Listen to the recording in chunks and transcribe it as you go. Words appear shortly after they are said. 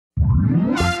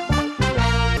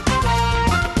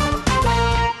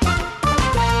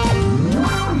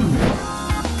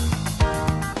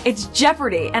It's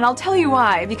Jeopardy, and I'll tell you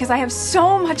why. Because I have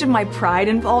so much of my pride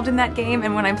involved in that game,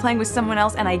 and when I'm playing with someone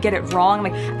else and I get it wrong,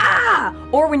 I'm like, ah!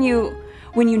 Or when you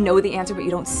know the answer but you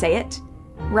don't say it,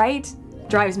 right?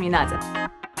 Drives me nuts.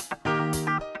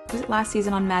 Was it last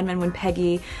season on Mad Men when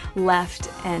Peggy left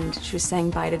and she was saying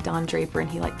bye to Don Draper and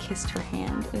he like kissed her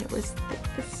hand, and it was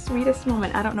the sweetest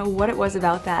moment. I don't know what it was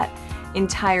about that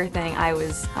entire thing. I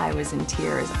was in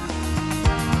tears.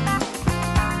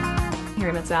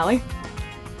 Here, Miss Sally.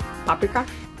 Paprika?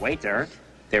 Waiter,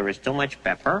 there is too much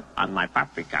pepper on my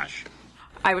paprikash.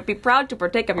 I would be proud to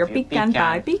partake of your pecan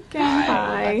pie. Pecan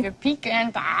pie. Your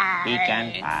pecan pie.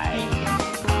 Pecan pie.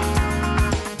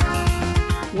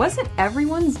 Wasn't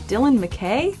everyone's Dylan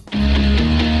McKay?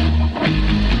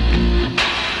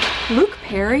 Luke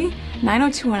Perry,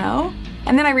 90210?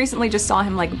 And then I recently just saw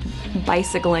him like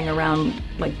bicycling around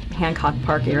like Hancock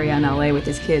Park area in LA with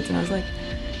his kids, and I was like,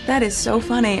 that is so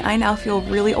funny. I now feel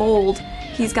really old.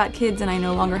 He's got kids and I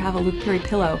no longer have a Luke Perry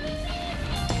pillow.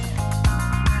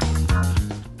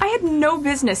 I had no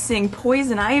business seeing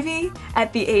Poison Ivy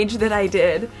at the age that I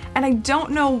did, and I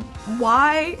don't know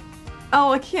why.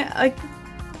 Oh, I can't, like,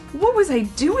 what was I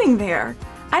doing there?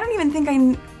 I don't even think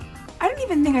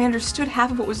I understood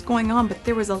half of what was going on, but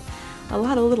there was a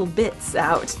lot of little bits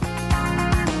out.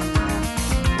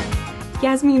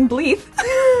 Yasmine Bleeth.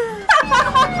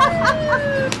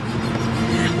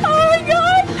 Oh my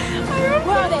god! I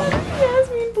wrote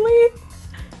Yasmine Bleeth.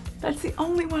 That's the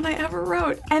only one I ever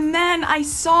wrote. And then I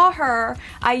saw her.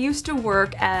 I used to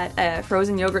work at a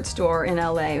frozen yogurt store in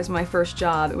LA. It was my first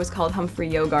job. It was called Humphrey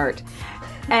Yogurt.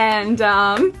 And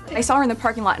I saw her in the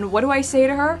parking lot, and what do I say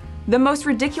to her? The most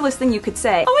ridiculous thing you could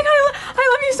say. Oh my god, I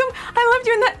love you so, I loved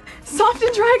you in that soft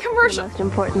and dry commercial. The most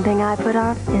important thing I put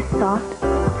on is soft,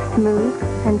 smooth,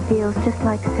 and feels just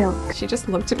like silk. She just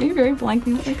looked at me very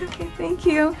blankly and was like, okay, thank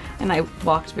you. And I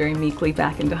walked very meekly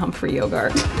back into Humphrey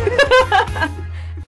Yogurt.